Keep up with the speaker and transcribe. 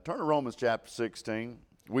Turn to Romans chapter 16.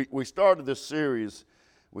 We started this series.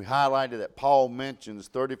 We highlighted that Paul mentions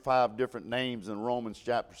 35 different names in Romans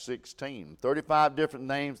chapter 16. 35 different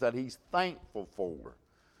names that he's thankful for.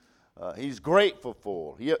 He's grateful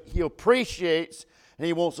for. He appreciates, and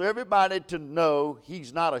he wants everybody to know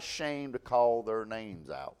he's not ashamed to call their names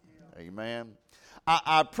out. Yeah. Amen.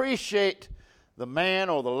 I appreciate the man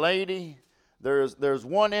or the lady. There's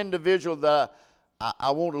one individual that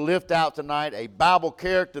I want to lift out tonight, a Bible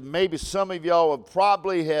character. Maybe some of y'all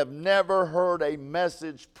probably have never heard a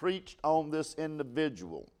message preached on this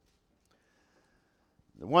individual.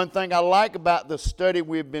 The one thing I like about the study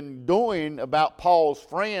we've been doing about Paul's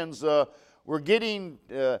friends, we're getting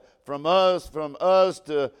from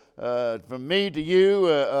me to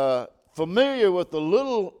you, familiar with the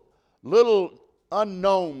little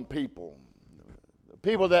unknown people,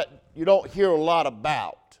 people that you don't hear a lot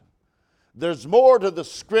about. There's more to the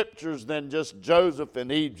scriptures than just Joseph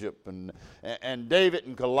in Egypt and David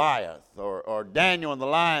and Goliath or Daniel in the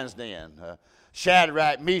lion's den,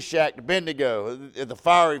 Shadrach, Meshach, Abednego, the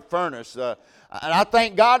fiery furnace. And I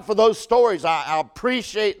thank God for those stories. I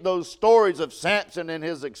appreciate those stories of Samson and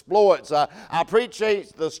his exploits. I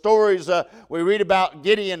appreciate the stories we read about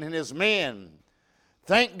Gideon and his men.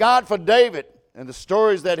 Thank God for David and the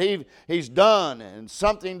stories that he's done and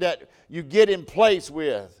something that you get in place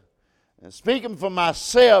with. And speaking for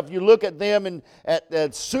myself, you look at them and at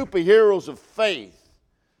superheroes of faith.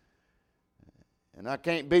 And I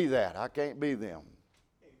can't be that. I can't be them.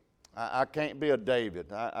 I can't be a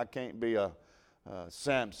David. I can't be a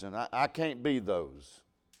Samson. I can't be those.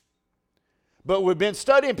 But we've been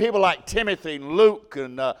studying people like Timothy and Luke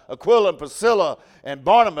and Aquila and Priscilla and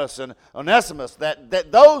Barnabas and Onesimus.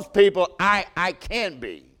 That those people I can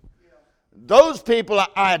be. Those people I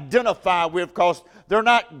identify with because they're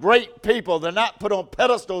not great people. They're not put on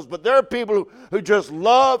pedestals, but they're people who just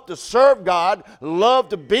love to serve God, love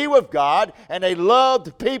to be with God, and they love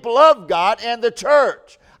the people of God and the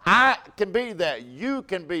church. I can be that. You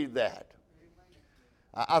can be that.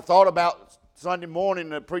 I thought about Sunday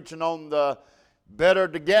morning preaching on the better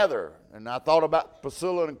together, and I thought about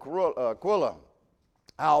Priscilla and Aquila,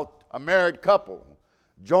 how a married couple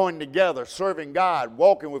joined together, serving God,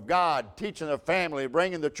 walking with God, teaching their family,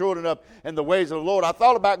 bringing their children up in the ways of the Lord. I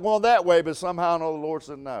thought about going that way, but somehow the Lord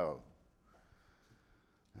said no.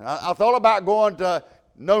 I thought about going to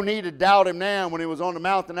no need to doubt him now when he was on the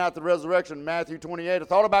mountain after the resurrection in Matthew 28. I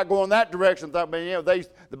thought about going that direction. Thought,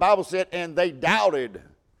 the Bible said, and they doubted.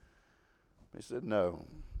 He said no.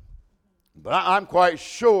 But I'm quite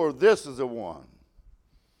sure this is the one.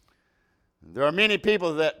 There are many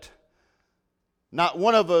people that not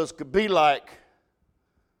one of us could be like,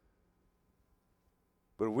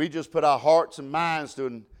 but if we just put our hearts and minds to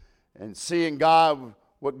it and seeing God,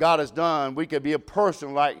 what God has done, we could be a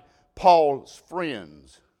person like Paul's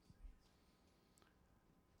friends.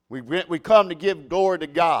 We come to give glory to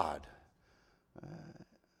God.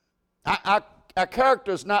 Our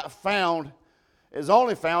character is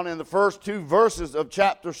only found in the first two verses of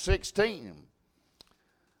chapter 16.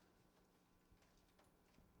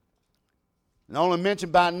 And only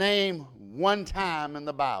mentioned by name one time in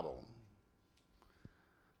the Bible.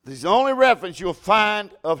 This is the only reference you'll find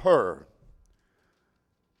of her.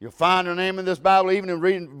 You'll find her name in this Bible even in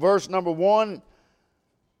reading verse number 1.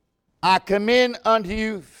 I commend unto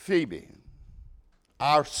you Phoebe,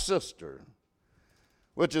 our sister,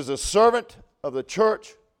 which is a servant of the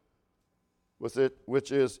church which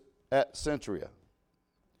is at Centuria,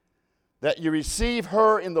 that you receive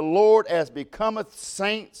her in the Lord as becometh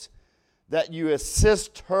saints, that you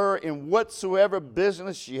assist her in whatsoever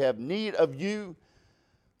business she have need of you,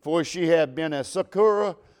 for she have been a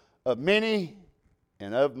succorer of many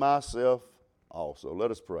and of myself also.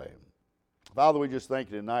 Let us pray. Father, we just thank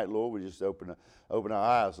you tonight, Lord. We just open our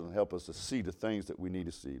eyes and help us to see the things that we need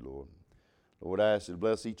to see, Lord. Lord, I ask you to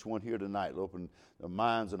bless each one here tonight. Open their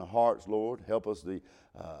minds and their hearts, Lord. Help us to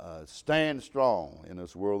stand strong in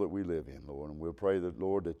this world that we live in, Lord. And we'll pray that,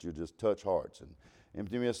 Lord, that you just touch hearts and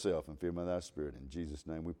empty me yourself and fill me with thy spirit. In Jesus'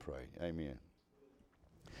 name we pray. Amen.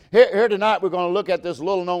 Here tonight we're going to look at this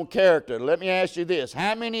little known character. Let me ask you this.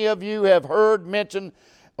 How many of you have heard mention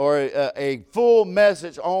or a full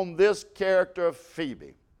message on this character of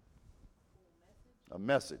Phoebe? A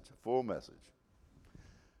full message.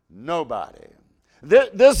 Nobody.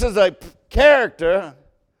 This is a character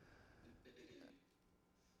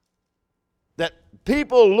that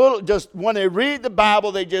people just when they read the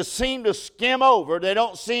Bible, they just seem to skim over. They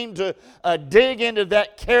don't seem to dig into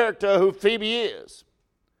that character who Phoebe is.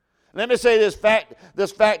 Let me say this fact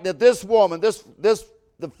that this woman,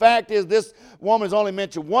 the fact is this woman is only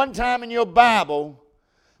mentioned one time in your Bible,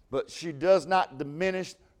 but she does not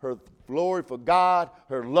diminish her glory for God,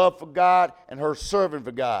 her love for God, and her serving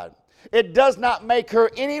for God. It does not make her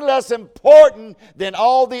any less important than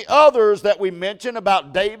all the others that we mentioned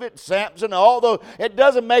about David, Samson, all those. It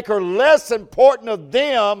doesn't make her less important of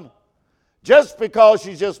them just because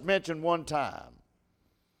she's just mentioned one time.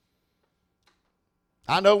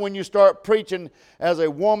 I know when you start preaching as a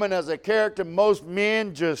woman, as a character, most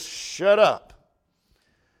men just shut up.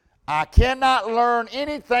 I cannot learn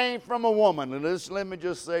anything from a woman. And let me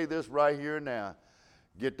just say this right here and now.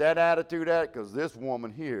 Get that attitude out, because this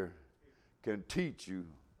woman here can teach you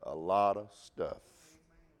a lot of stuff.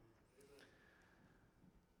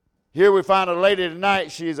 Here we find a lady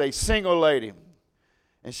tonight. She is a single lady.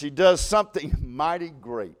 And she does something mighty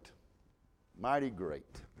great. Mighty great.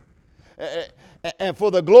 And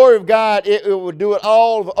for the glory of God, it would do it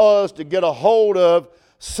all of us to get a hold of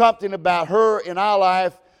something about her in our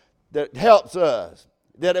life that helps us,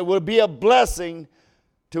 that it will be a blessing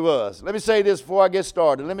to us. Let me say this before I get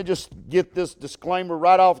started. Let me just get this disclaimer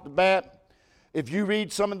right off the bat. If you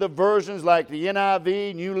read some of the versions like the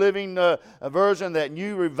NIV, New Living Version, that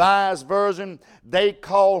New Revised Version, they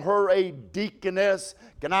call her a deaconess.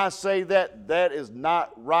 Can I say that? That is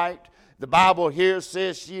not right. The Bible here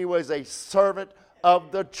says she was a servant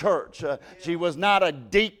of the church. She was not a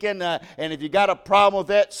deacon, and if you got a problem with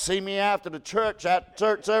that, see me after the church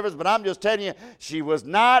service, but I'm just telling you, she was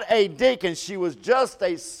not a deacon. She was just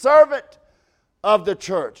a servant of the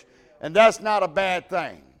church, and that's not a bad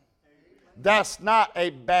thing. That's not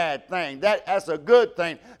a bad thing. That's a good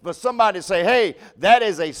thing. For somebody to say, hey, that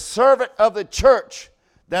is a servant of the church,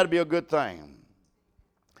 that'd be a good thing.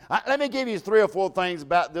 Let me give you 3 or 4 things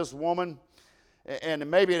about this woman, and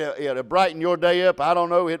maybe it'll brighten your day up. I don't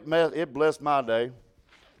know. It blessed my day.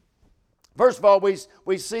 First of all,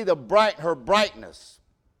 we see her brightness.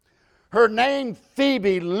 Her name,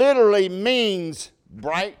 Phoebe, literally means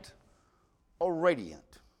bright or radiant.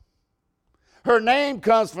 Her name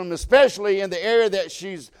comes from, especially in the area that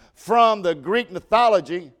she's from, the Greek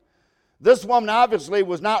mythology. This woman obviously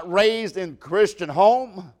was not raised in a Christian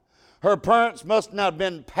home. Her parents must not have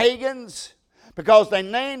been pagans, because they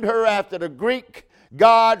named her after the Greek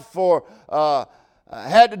god for,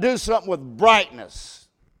 had to do something with brightness,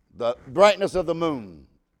 the brightness of the moon.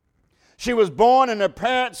 She was born, and her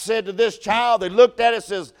parents said to this child, they looked at it and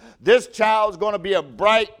says, this child's going to be a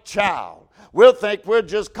bright child. We'll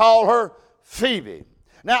just call her Phoebe.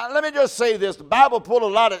 Now, let me just say this. The Bible put a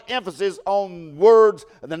lot of emphasis on words,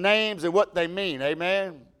 the names, and what they mean.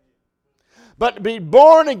 Amen? But to be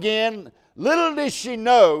born again, little did she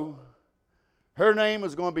know her name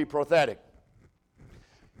was going to be prophetic.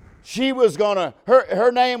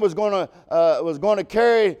 Her name was going to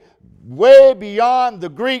carry way beyond the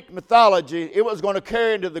Greek mythology. It was going to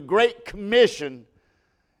carry into the Great Commission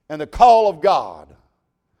and the call of God.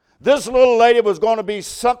 This little lady was going to be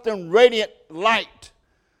something radiant light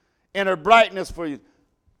in her brightness for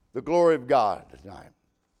the glory of God tonight.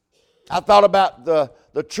 I thought about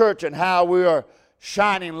the church and how we are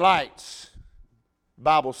shining lights. The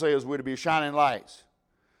Bible says we're to be shining lights.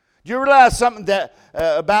 Do you realize something that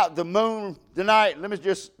about the moon tonight? Let me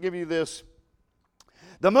just give you this.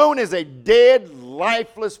 The moon is a dead,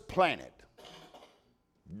 lifeless planet.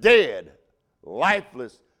 Dead,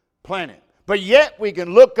 lifeless planet. But yet we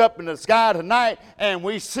can look up in the sky tonight and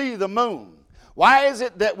we see the moon. Why is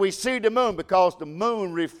it that we see the moon? Because the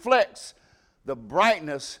moon reflects the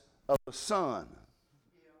brightness of the sun.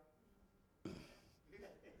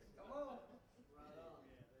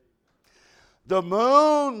 The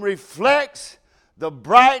moon reflects the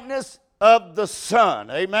brightness of the sun.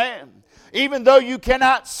 Amen. Even though you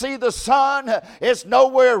cannot see the sun, it's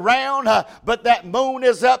nowhere around, but that moon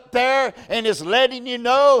is up there and it's letting you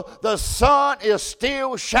know the sun is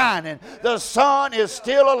still shining. The sun is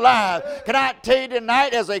still alive. Can I tell you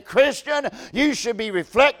tonight, as a Christian, you should be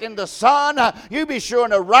reflecting the sun. You be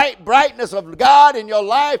showing the right brightness of God in your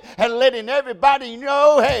life and letting everybody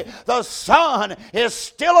know, hey, the sun is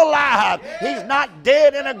still alive. He's not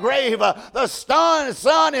dead in a grave. The sun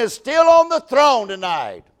is still on the throne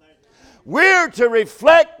tonight. We're to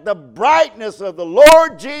reflect the brightness of the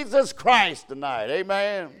Lord Jesus Christ tonight.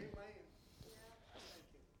 Amen.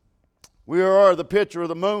 We are the picture of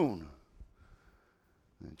the moon.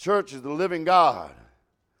 The church is the living God.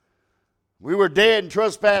 We were dead in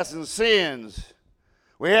trespasses and sins.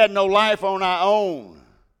 We had no life on our own.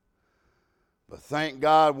 But thank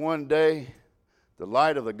God one day the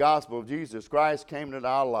light of the gospel of Jesus Christ came into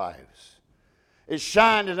our lives. It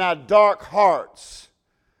shined in our dark hearts.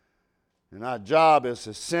 And our job is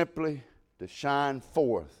to simply to shine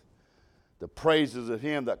forth the praises of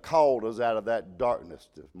him that called us out of that darkness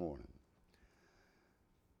this morning.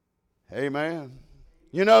 Amen.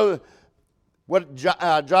 You know what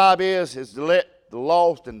our job is to let the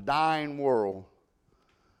lost and dying world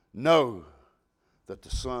know that the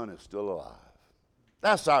Son is still alive.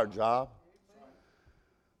 That's our job.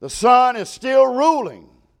 The Son is still ruling.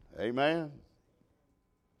 Amen.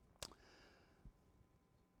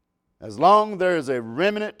 As long as there is a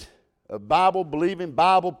remnant of Bible-believing,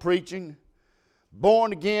 Bible-preaching,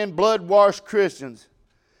 born-again, blood-washed Christians,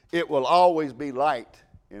 it will always be light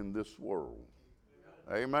in this world.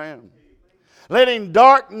 Amen. Letting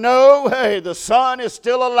dark know, hey, the Son is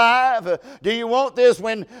still alive. Do you want this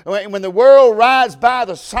when the world rides by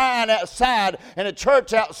the sign outside and the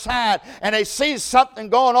church outside and they see something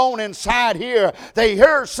going on inside here? They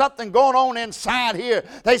hear something going on inside here.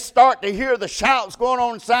 They start to hear the shouts going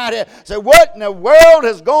on inside here. Say, what in the world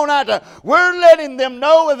has gone on there? We're letting them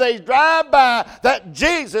know as they drive by that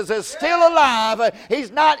Jesus is still alive.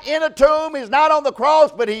 He's not in a tomb. He's not on the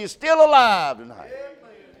cross, but he's still alive tonight.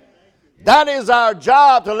 That is our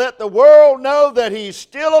job, to let the world know that he's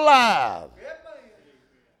still alive.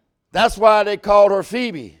 That's why they called her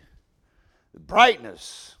Phoebe,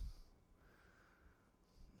 brightness.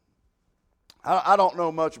 I don't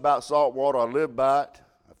know much about salt water. I lived by it.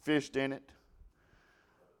 I fished in it.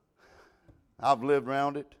 I've lived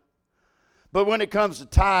around it. But when it comes to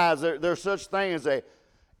tides, there's such thing as a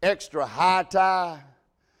extra high tide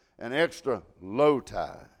and extra low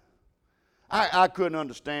tide. I couldn't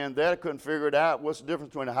understand that. I couldn't figure it out. What's the difference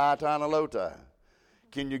between a high tide and a low tide?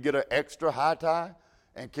 Can you get an extra high tide?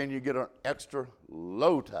 And can you get an extra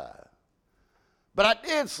low tide? But I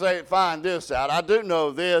did find this out. I do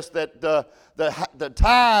know this, that the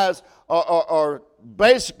tides are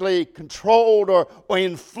basically controlled or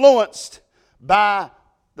influenced by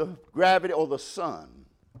the gravity or the sun,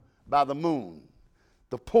 by the moon,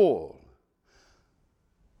 the pull.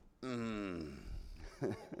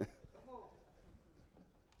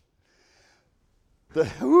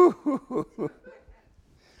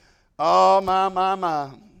 Oh, my.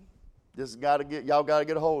 Y'all got to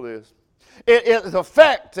get a hold of this. It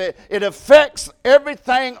affects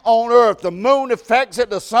everything on earth. The moon affects it.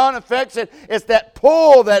 The sun affects it. It's that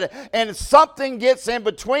pull and something gets in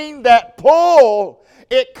between that pull.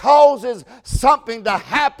 It causes something to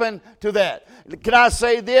happen to that. Can I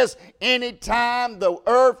say this? Anytime the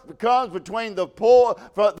earth comes between the pull,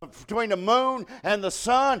 between the moon and the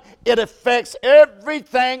sun, it affects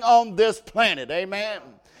everything on this planet. Amen.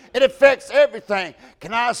 It affects everything.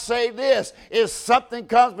 Can I say this? If something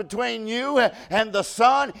comes between you and the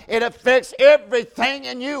sun, it affects everything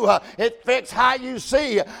in you. It affects how you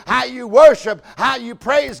see, how you worship, how you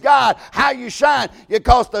praise God, how you shine.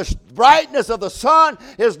 Because the brightness of the sun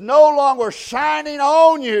is no longer shining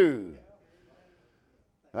on you.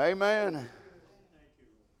 Amen.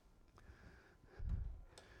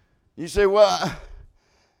 You say, well,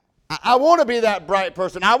 I want to be that bright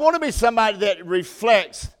person. I want to be somebody that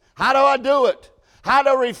reflects. How do I do it? How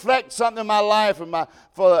do I reflect something in my life and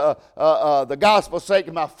for the gospel's sake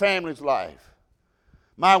in my family's life,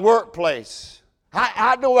 my workplace?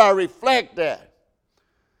 How do I reflect that?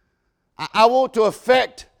 I want to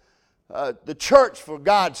affect the church for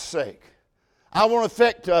God's sake. I want to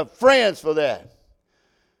affect friends for that.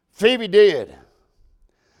 Phoebe did.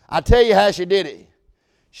 I tell you how she did it.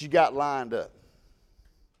 She got lined up.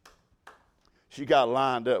 She got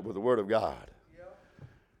lined up with the Word of God.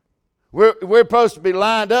 We're supposed to be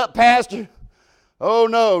lined up, Pastor. Oh,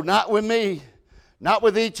 no, not with me. Not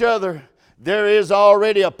with each other. There is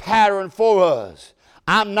already a pattern for us.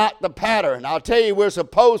 I'm not the pattern. I'll tell you, we're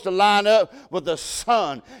supposed to line up with the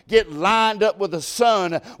Son. Get lined up with the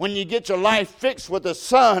Son. When you get your life fixed with the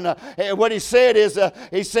Son, what he said is,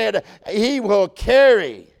 he will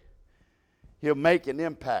carry. He'll make an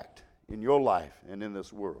impact in your life and in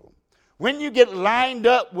this world. When you get lined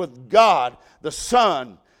up with God, the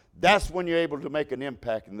Son, that's when you're able to make an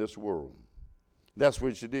impact in this world. That's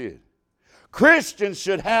what she did. Christians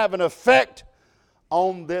should have an effect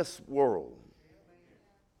on this world.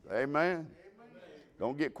 Amen.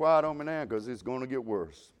 Don't get quiet on me now, because it's going to get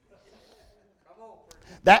worse.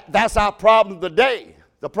 That's our problem today.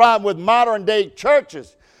 The problem with modern day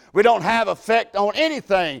churches. We don't have effect on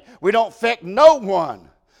anything. We don't affect no one.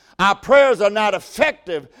 Our prayers are not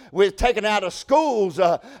effective. We're taken out of schools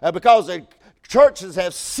because the churches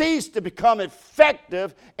have ceased to become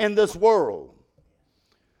effective in this world.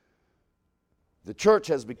 The church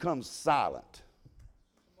has become silent.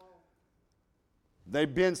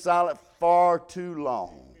 They've been silent far too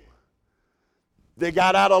long. They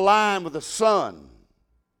got out of line with the Son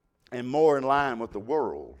and more in line with the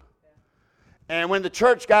world. And when the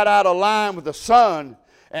church got out of line with the sun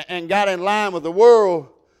and got in line with the world,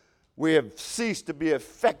 we have ceased to be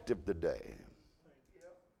effective today.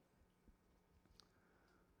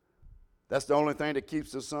 That's the only thing that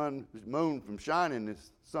keeps the sun, the moon from shining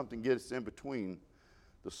is something gets in between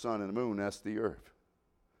the sun and the moon. That's the earth.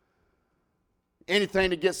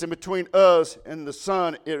 Anything that gets in between us and the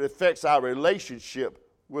sun, it affects our relationship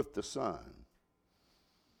with the sun.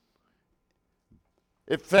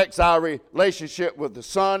 It affects our relationship with the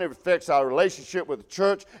sun. It affects our relationship with the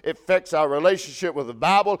church. It affects our relationship with the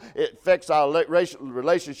Bible. It affects our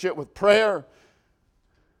relationship with prayer.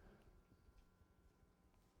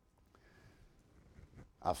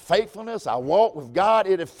 Our faithfulness, our walk with God,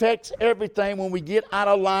 it affects everything when we get out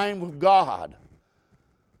of line with God.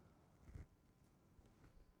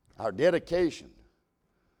 Our dedication.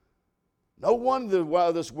 No wonder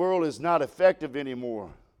why this world is not effective anymore.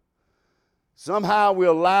 Somehow we're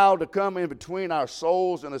allowed to come in between our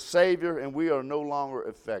souls and a Savior, and we are no longer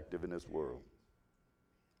effective in this world.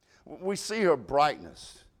 We see her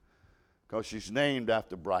brightness because she's named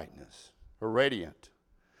after brightness, her radiant.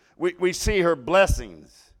 We see her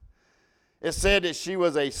blessings. It said that she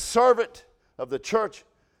was a servant of the church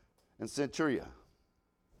in Centuria.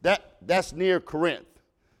 That's near Corinth.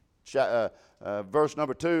 Verse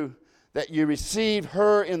number 2, that you receive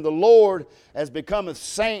her in the Lord as becometh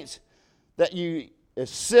saints, that you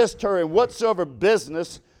assist her in whatsoever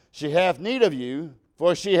business she hath need of you,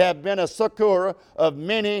 for she hath been a succorer of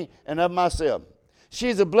many and of myself.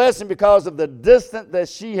 She's a blessing because of the distance that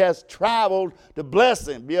she has traveled to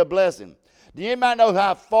be a blessing. Do anybody know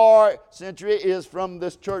how far Centuria is from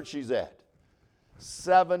this church she's at?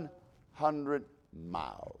 700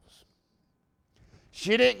 miles.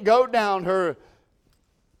 She didn't go down her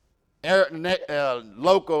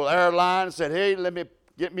local airline and said, hey,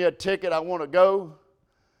 get me a ticket, I want to go.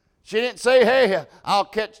 She didn't say, hey, I'll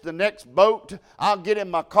catch the next boat. I'll get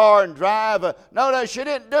in my car and drive. No, she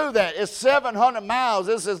didn't do that. It's 700 miles.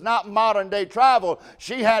 This is not modern day travel.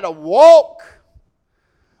 She had to walk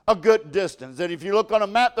a good distance. And if you look on a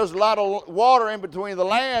map, there's a lot of water in between the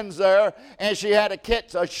lands there. And she had to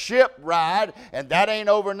catch a ship ride. And that ain't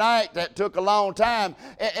overnight. That took a long time.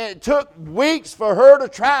 It took weeks for her to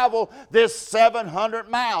travel this 700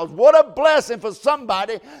 miles. What a blessing for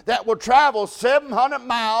somebody that will travel 700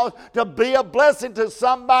 miles to be a blessing to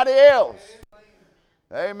somebody else.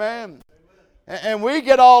 Amen. And we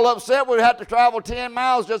get all upset. We have to travel 10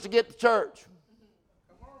 miles just to get to church.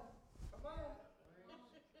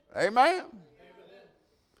 Amen.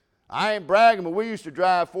 I ain't bragging, but we used to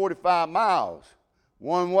drive 45 miles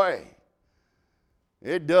one way.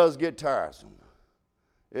 It does get tiresome.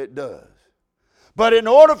 It does. But in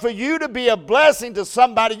order for you to be a blessing to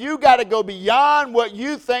somebody, you got to go beyond what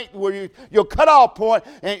you think your cutoff point.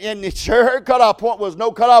 And her cutoff point was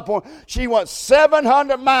no cutoff point. She went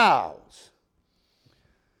 700 miles.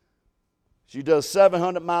 She does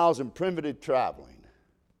 700 miles in primitive traveling.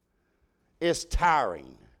 It's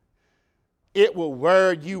tiring. It will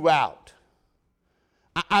wear you out.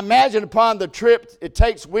 I imagine upon the trip, it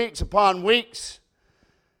takes weeks upon weeks.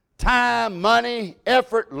 Time, money,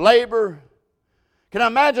 effort, labor. Can I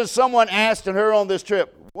imagine someone asking her on this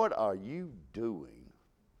trip, what are you doing?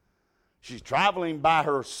 She's traveling by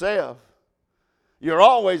herself. You're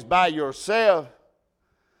always by yourself.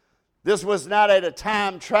 This was not at a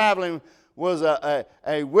time traveling was a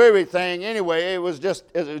weary thing anyway. It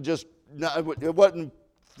wasn't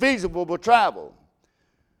feasible to travel.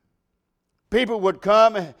 People would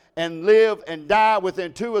come and live and die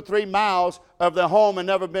within 2 or 3 miles of their home and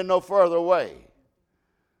never been no further away.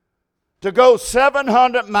 To go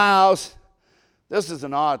 700 miles, this is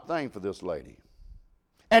an odd thing for this lady.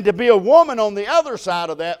 And to be a woman on the other side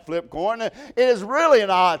of that flip coin, it is really an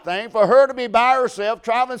odd thing for her to be by herself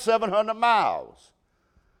traveling 700 miles.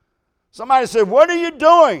 Somebody said, what are you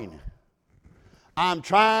doing? I'm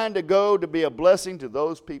trying to go to be a blessing to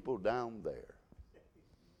those people down there.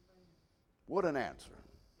 What an answer.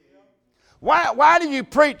 Why do you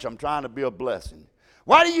preach? I'm trying to be a blessing.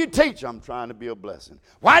 Why do you teach? I'm trying to be a blessing.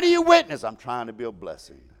 Why do you witness? I'm trying to be a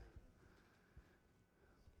blessing.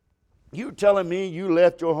 You telling me you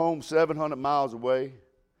left your home 700 miles away?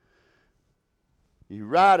 You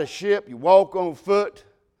ride a ship, you walk on foot,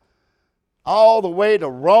 all the way to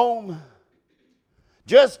Rome,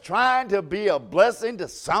 just trying to be a blessing to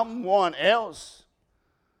someone else?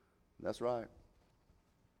 That's right.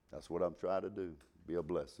 That's what I'm trying to do, be a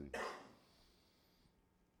blessing.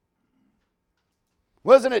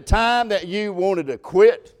 Wasn't it time that you wanted to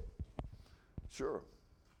quit? Sure.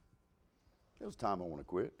 It was time I want to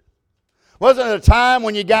quit. Wasn't it a time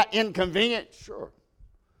when you got inconvenient? Sure.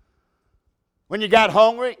 When you got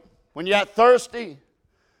hungry? When you got thirsty?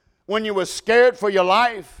 When you were scared for your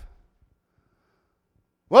life?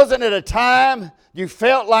 Wasn't it a time you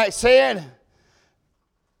felt like saying,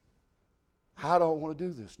 I don't want to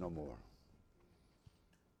do this no more?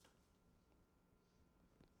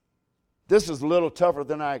 This is a little tougher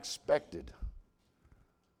than I expected.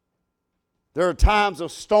 There are times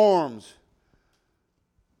of storms.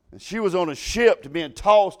 And she was on a ship being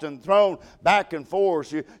tossed and thrown back and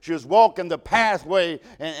forth. She was walking the pathway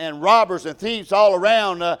and robbers and thieves all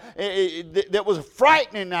around. That was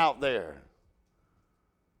frightening out there.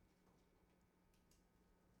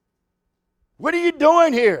 What are you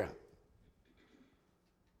doing here?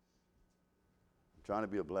 I'm trying to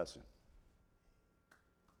be a blessing.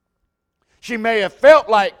 She may have felt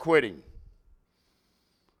like quitting.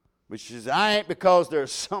 But she says, I ain't, because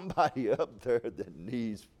there's somebody up there that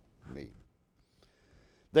needs me.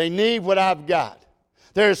 They need what I've got.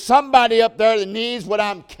 There's somebody up there that needs what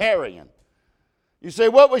I'm carrying. You say,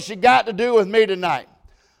 what was she got to do with me tonight?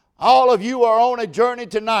 All of you are on a journey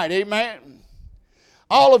tonight, amen?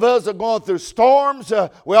 All of us are going through storms.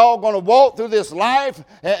 We're all going to walk through this life,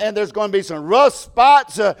 and there's going to be some rough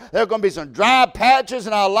spots. There's going to be some dry patches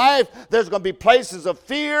in our life. There's going to be places of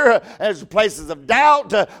fear. There's places of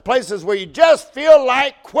doubt. Places where you just feel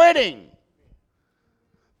like quitting.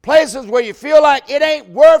 Places where you feel like it ain't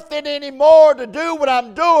worth it anymore to do what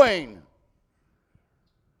I'm doing.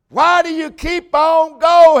 Why do you keep on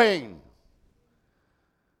going?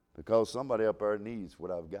 Because somebody up there needs what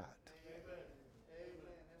I've got.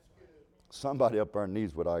 Somebody up there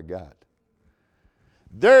needs what I got.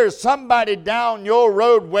 There's somebody down your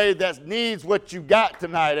roadway that needs what you got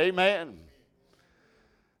tonight. Amen.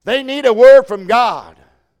 They need a word from God.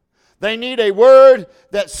 They need a word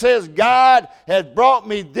that says, God has brought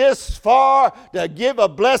me this far to give a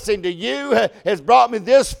blessing to you, has brought me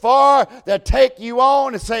this far to take you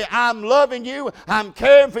on and say, I'm loving you, I'm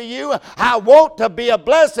caring for you, I want to be a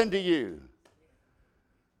blessing to you.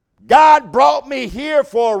 God brought me here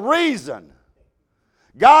for a reason.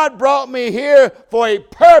 God brought me here for a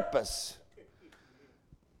purpose.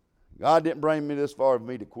 God didn't bring me this far for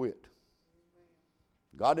me to quit.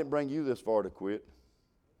 God didn't bring you this far to quit.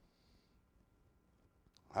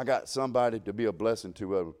 I got somebody to be a blessing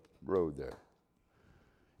to a road there.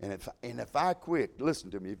 And if I quit, listen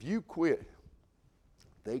to me, if you quit,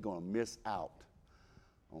 they're going to miss out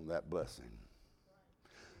on that blessing.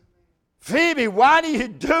 Phoebe, why do you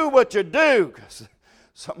do what you do? Because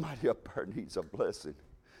somebody up there needs a blessing.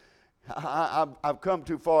 I've come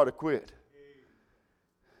too far to quit.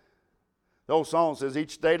 The old song says,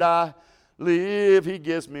 each day I live, he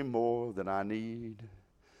gives me more than I need.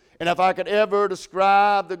 And if I could ever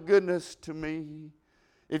describe the goodness to me,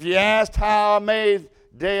 if you asked how I made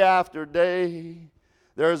day after day,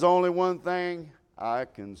 there's only one thing I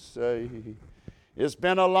can say. It's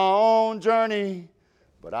been a long journey,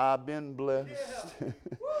 but I've been blessed.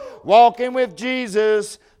 Walking with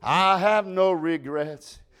Jesus, I have no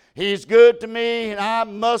regrets. He's good to me, and I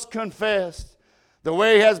must confess, the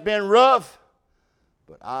way has been rough,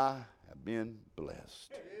 but I have been blessed.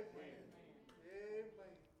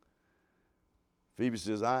 Phoebe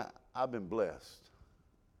says, I've been blessed.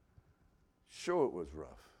 Sure it was rough.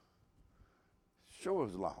 Sure it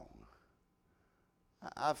was long.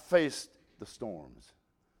 I've faced the storms.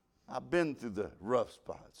 I've been through the rough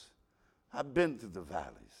spots. I've been through the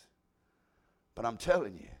valleys. But I'm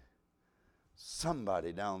telling you,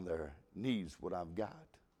 somebody down there needs what I've got.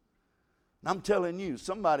 And I'm telling you,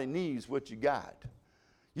 somebody needs what you got.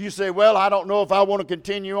 You say, well, I don't know if I want to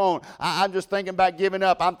continue on. I'm just thinking about giving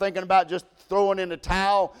up. I'm thinking about just throwing in the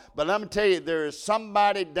towel. But let me tell you, there is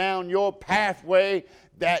somebody down your pathway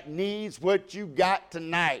that needs what you got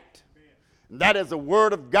tonight. And that is a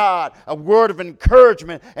word of God, a word of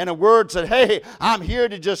encouragement, and a word that, hey, I'm here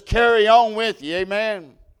to just carry on with you.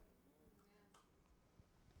 Amen.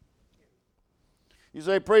 You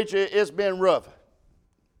say, preacher, it's been rough.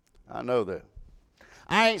 I know that.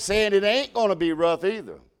 I ain't saying it ain't going to be rough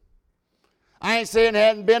either. I ain't saying there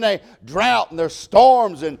hasn't been a drought and there's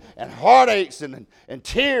storms and heartaches and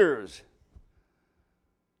tears.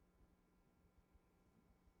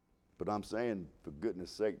 But I'm saying, for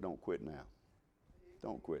goodness sake, don't quit now.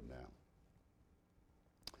 Don't quit now.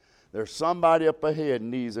 There's somebody up ahead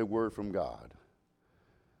needs a word from God.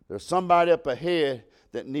 There's somebody up ahead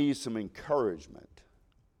that needs some encouragement.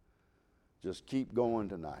 Just keep going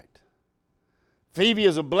tonight. Phoebe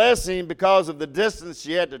is a blessing because of the distance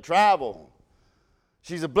she had to travel.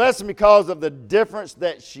 She's a blessing because of the difference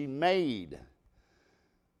that she made.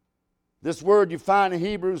 This word you find in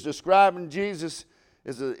Hebrews describing Jesus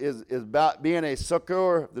is about being a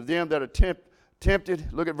succor to them that are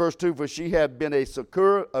tempted. Look at verse 2. For she had been a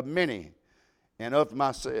succour of many and of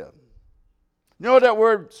myself. You know what that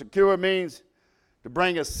word secure means? To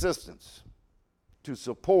bring assistance, to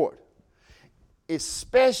support,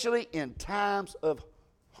 especially in times of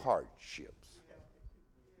hardships.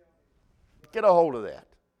 Get a hold of that.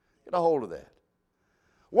 Get a hold of that.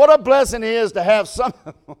 What a blessing it is to have some.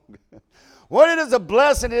 What it is a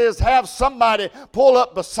blessing it is to have somebody pull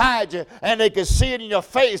up beside you and they can see it in your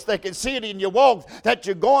face. They can see it in your walk that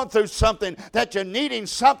you're going through something, that you're needing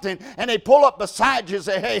something, and they pull up beside you and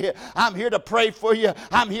say, hey, I'm here to pray for you.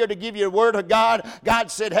 I'm here to give you a word of God.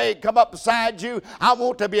 God said, hey, come up beside you. I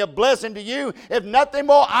want to be a blessing to you. If nothing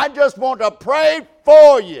more, I just want to pray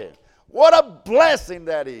for you. What a blessing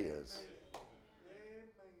that is.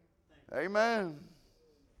 Amen.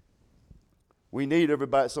 We need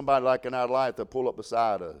somebody like in our life to pull up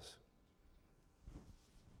beside us.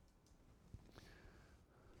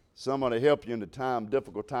 Someone to help you in the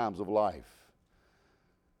difficult times of life.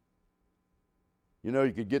 You know,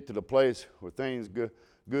 you could get to the place where things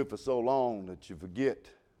good for so long that you forget.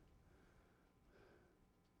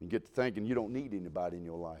 You get to thinking you don't need anybody in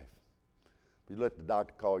your life. But you let the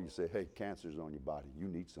doctor call you and say, hey, cancer's on your body. You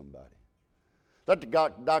need somebody. Let the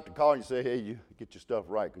doctor call you and say, hey, you get your stuff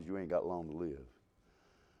right because you ain't got long to live.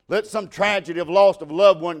 Let some tragedy of loss of a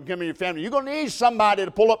loved one come in your family. You're going to need somebody to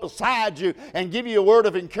pull up beside you and give you a word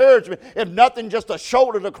of encouragement. If nothing, just a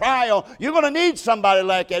shoulder to cry on. You're going to need somebody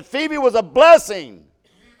like that. Phoebe was a blessing.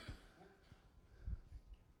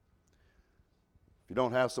 If you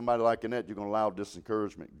don't have somebody like that, you're going to allow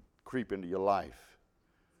discouragement creep into your life.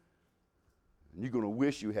 And you're going to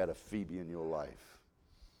wish you had a Phoebe in your life.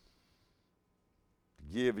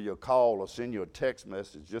 Give you a call or send you a text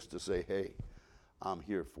message just to say, hey, I'm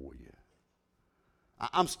here for you.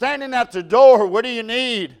 I'm standing at the door. What do you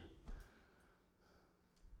need?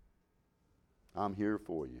 I'm here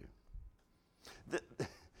for you.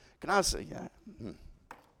 Can I say,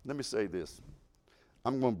 let me say this.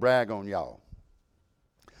 I'm going to brag on y'all.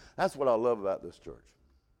 That's what I love about this church.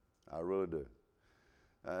 I really do.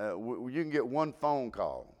 You can get one phone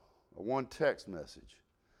call or one text message.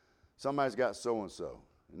 Somebody's got so-and-so.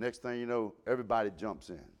 The next thing you know, everybody jumps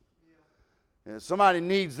in. Yeah. And somebody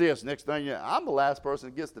needs this. Next thing you know, I'm the last person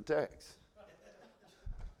that gets the text.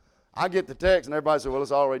 I get the text and everybody says, well,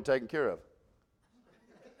 it's already taken care of.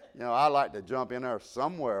 You know, I like to jump in there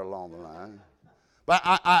somewhere along the line. But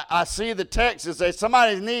I see the text and say,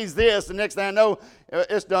 somebody needs this. The next thing I know,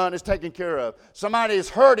 it's done. It's taken care of. Somebody is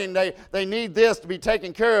hurting. They need this to be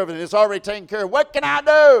taken care of, and it's already taken care of. What can I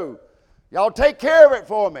do? Y'all take care of it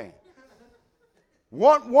for me.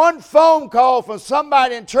 One phone call from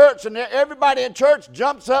somebody in church, and everybody in church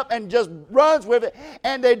jumps up and just runs with it,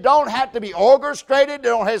 and they don't have to be orchestrated. They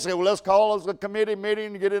don't have to say, well, let's call us a committee meeting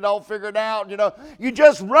and get it all figured out. You know, you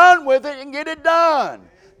just run with it and get it done.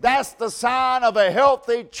 That's the sign of a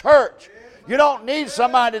healthy church. You don't need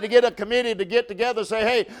somebody to get a committee to get together and say,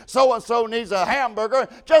 hey, so-and-so needs a hamburger.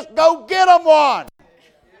 Just go get them one.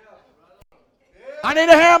 I need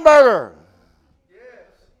a hamburger.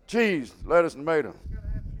 Cheese, lettuce, and tomato.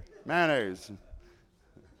 Mayonnaise.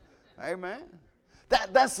 Amen.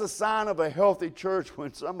 That's the sign of a healthy church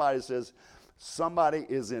when somebody says somebody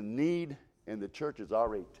is in need and the church is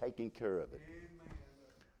already taking care of it.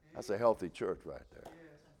 That's a healthy church right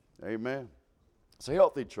there. Amen. It's a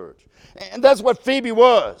healthy church. And that's what Phoebe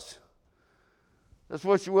was. That's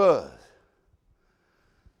what she was.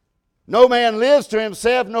 No man lives to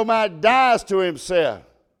himself, no man dies to himself.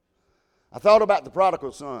 I thought about the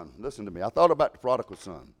prodigal son. Listen to me. I thought about the prodigal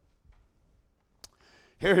son.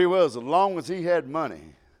 Here he was. As long as he had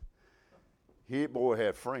money, boy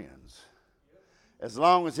had friends. As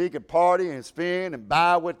long as he could party and spend and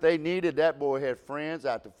buy what they needed, that boy had friends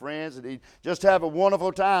after friends, and he'd just have a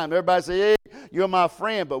wonderful time. Everybody say, hey, you're my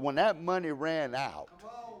friend. But when that money ran out,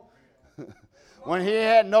 when he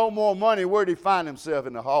had no more money, where did he find himself?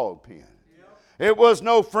 In the hog pen. It was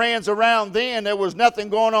no friends around then. There was nothing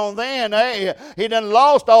going on then. Hey, he done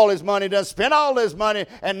lost all his money, done spent all his money,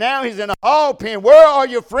 and now he's in a hog pen. Where are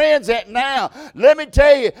your friends at now? Let me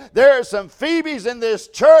tell you, there are some Phoebes in this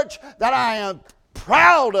church that I am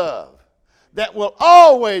proud of, that will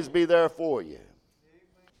always be there for you.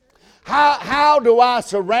 How do I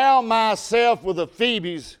surround myself with the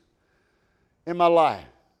Phoebes in my life?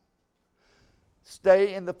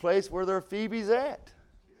 Stay in the place where there are Phoebes at.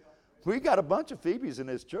 We got a bunch of Phoebes in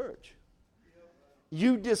this church.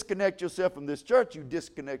 You disconnect yourself from this church, you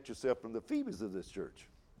disconnect yourself from the Phoebes of this church.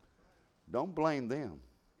 Don't blame them.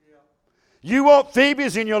 You want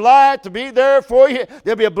Phoebes in your life to be there for you.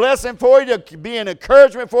 They'll be a blessing for you. They'll be an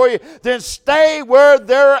encouragement for you. Then stay where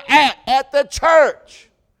they're at the church.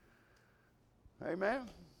 Amen.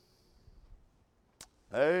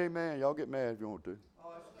 Amen. Y'all get mad if you want to.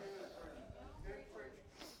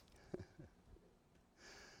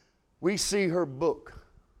 We see her book.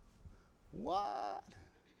 What?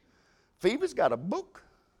 Phoebe's got a book?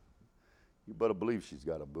 You better believe she's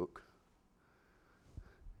got a book.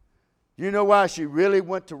 You know why she really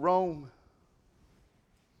went to Rome?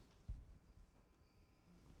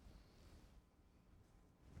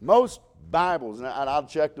 Most Bibles, and I've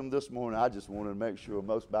checked them this morning, I just wanted to make sure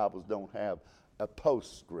most Bibles don't have a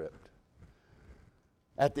postscript.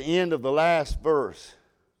 At the end of the last verse.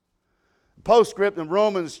 Postscript in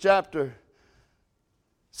Romans chapter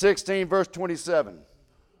 16, verse 27.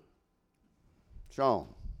 Sean,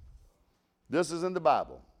 this is in the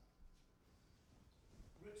Bible.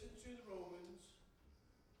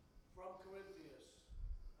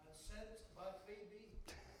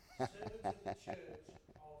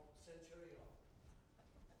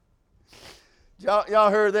 Y'all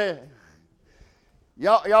heard that?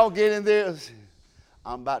 Y'all get in this.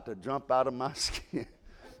 I'm about to jump out of my skin.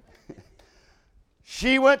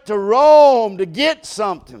 She went to Rome to get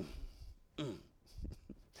something.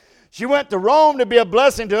 She went to Rome to be a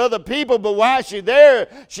blessing to other people, but while she's there,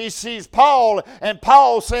 she sees Paul, and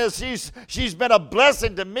Paul says she's been a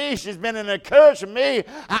blessing to me. She's been an encouragement to me.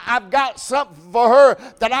 I've got something for her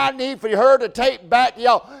that I need for her to take back.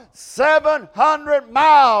 Y'all, 700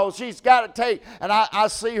 miles she's got to take. And I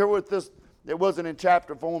see her with this. It wasn't in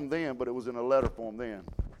chapter form then, but it was in a letter form then.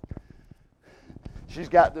 She's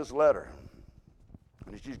got this letter.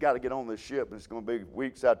 And she's got to get on this ship, and it's going to be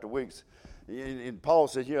weeks after weeks. And Paul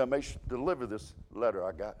says, yeah, make sure to deliver this letter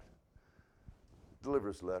I got.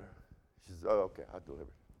 Deliver this letter. She says, oh, okay, I'll deliver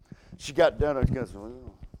it. She got down there and goes,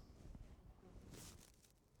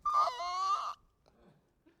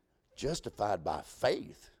 justified by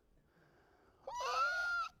faith.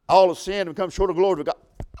 All of sin and come short of glory of God.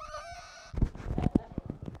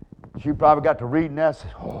 She probably got to reading that and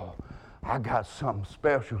said, oh, I got something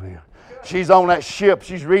special here. She's on that ship.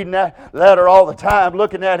 She's reading that letter all the time,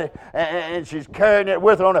 looking at it, and she's carrying it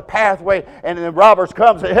with her on a pathway. And then Roberts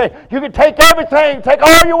comes and says, hey, you can take everything, take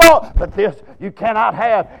all you want, but this you cannot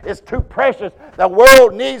have. It's too precious. The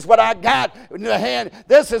world needs what I got in the hand.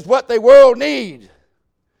 This is what the world needs.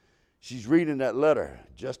 She's reading that letter,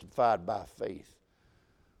 justified by faith.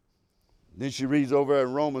 Then she reads over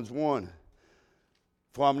in Romans 1.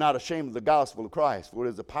 For I'm not ashamed of the gospel of Christ, for it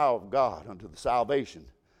is the power of God unto the salvation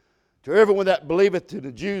to everyone that believeth, to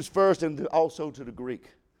the Jews first and also to the Greek.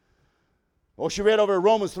 Well, she read over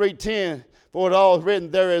Romans 3:10, for it all is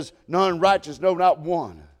written, there is none righteous, no, not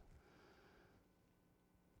one.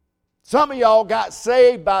 Some of y'all got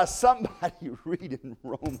saved by somebody reading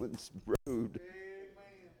Romans Road.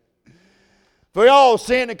 For all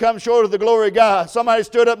sin and come short of the glory of God. Somebody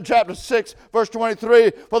stood up in chapter 6, verse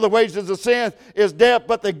 23. For the wages of sin is death,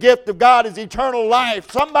 but the gift of God is eternal life.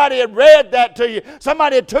 Somebody had read that to you.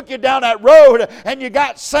 Somebody had took you down that road and you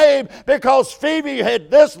got saved because Phoebe had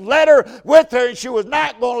this letter with her and she was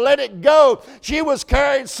not going to let it go. She was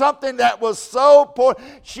carrying something that was so important.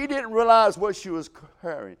 She didn't realize what she was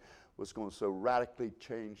carrying was going to so radically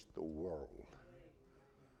change the world.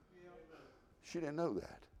 She didn't know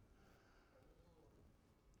that.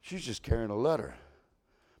 She's just carrying a letter.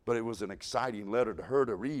 But it was an exciting letter to her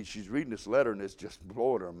to read. She's reading this letter and it's just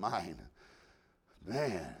blowing her mind.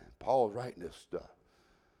 Man, Paul's writing this stuff.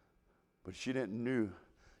 But she didn't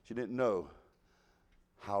know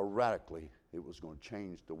how radically it was going to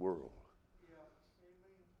change the world.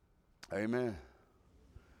 Yeah. Amen.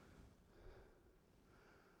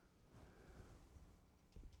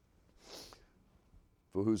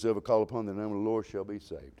 For whosoever call upon the name of the Lord shall be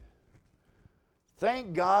saved.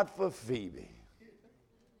 Thank God for Phoebe.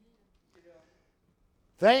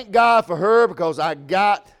 Thank God for her because I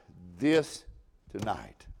got this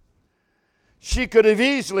tonight. She could have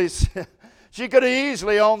easily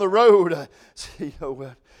on the road said, you know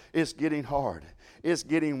what, it's getting hard. It's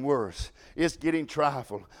getting worse. It's getting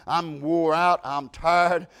trifling. I'm wore out. I'm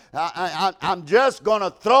tired. I'm just going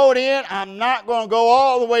to throw it in. I'm not going to go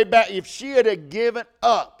all the way back. If she had given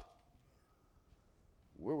up,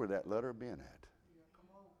 where would that letter have been at?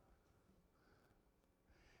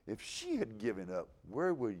 If she had given up,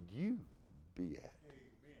 where would you be at?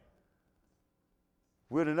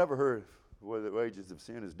 We'd have never heard where the wages of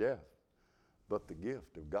sin is death, but the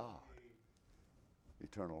gift of God,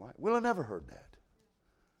 eternal life. We'll have never heard that.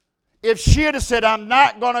 If she had said, I'm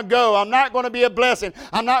not going to go, I'm not going to be a blessing,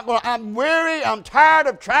 I'm weary, I'm tired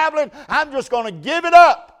of traveling, I'm just going to give it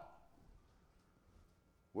up,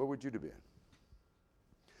 where would you have been?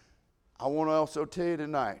 I want to also tell you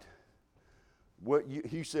tonight, what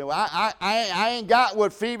you say, well, I ain't got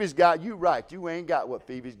what Phoebe's got. You right, you ain't got what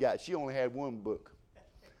Phoebe's got. She only had one book.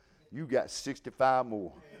 You got 65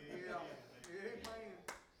 more.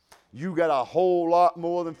 You got a whole lot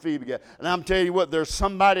more than Phoebe got. And I'm telling you what, there's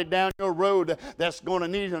somebody down your road that's going to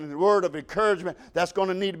need a word of encouragement, that's going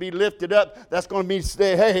to need to be lifted up, that's going to be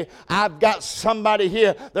say, hey, I've got somebody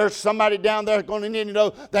here. There's somebody down there going to need to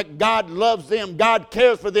know that God loves them, God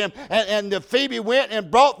cares for them. And the Phoebe went and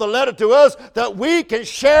brought the letter to us that we can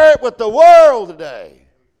share it with the world today.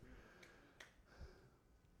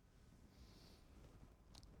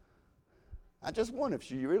 I just wonder if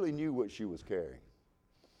she really knew what she was carrying.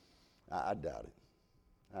 I doubt it.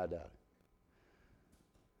 I doubt it.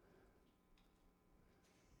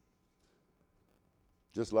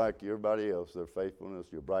 Just like everybody else, their faithfulness,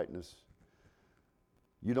 your brightness,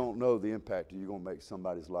 you don't know the impact you're going to make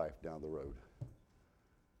somebody's life down the road.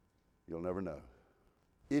 You'll never know.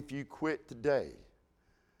 If you quit today,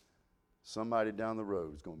 somebody down the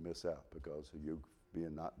road is going to miss out because of you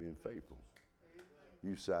not being faithful.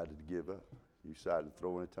 You decided to give up. You decided to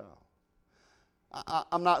throw in a towel.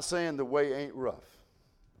 I'm not saying the way ain't rough.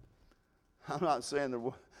 I'm not saying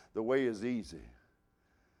the way is easy.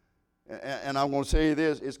 And I'm going to tell you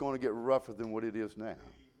this, it's going to get rougher than what it is now.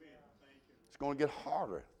 It's going to get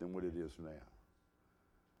harder than what it is now.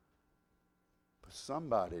 But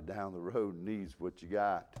somebody down the road needs what you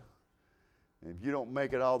got. And if you don't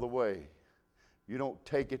make it all the way, you don't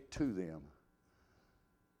take it to them,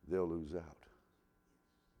 they'll lose out.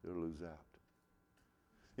 They'll lose out.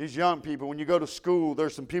 These young people, when you go to school,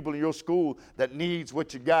 there's some people in your school that needs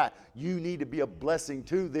what you got. You need to be a blessing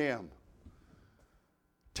to them.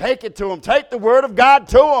 Take it to them. Take the word of God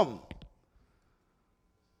to them.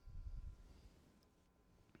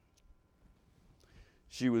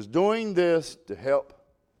 She was doing this to help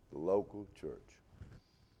the local church.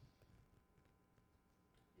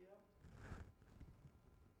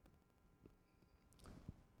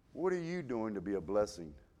 What are you doing to be a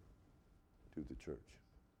blessing to the church?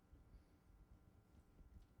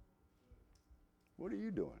 What are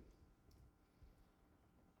you doing?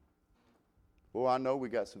 Well, I know we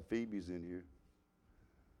got some Phoebes in here.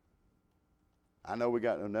 I know we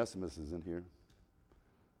got Onesimuses in here.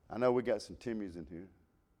 I know we got some Timmys in here.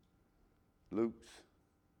 Luke's.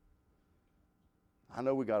 I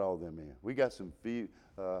know we got all them in. We got some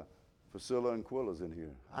Priscilla and Quilla's in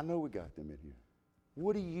here. I know we got them in here.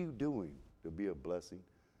 What are you doing to be a blessing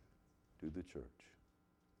to the church?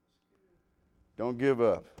 Don't give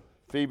up.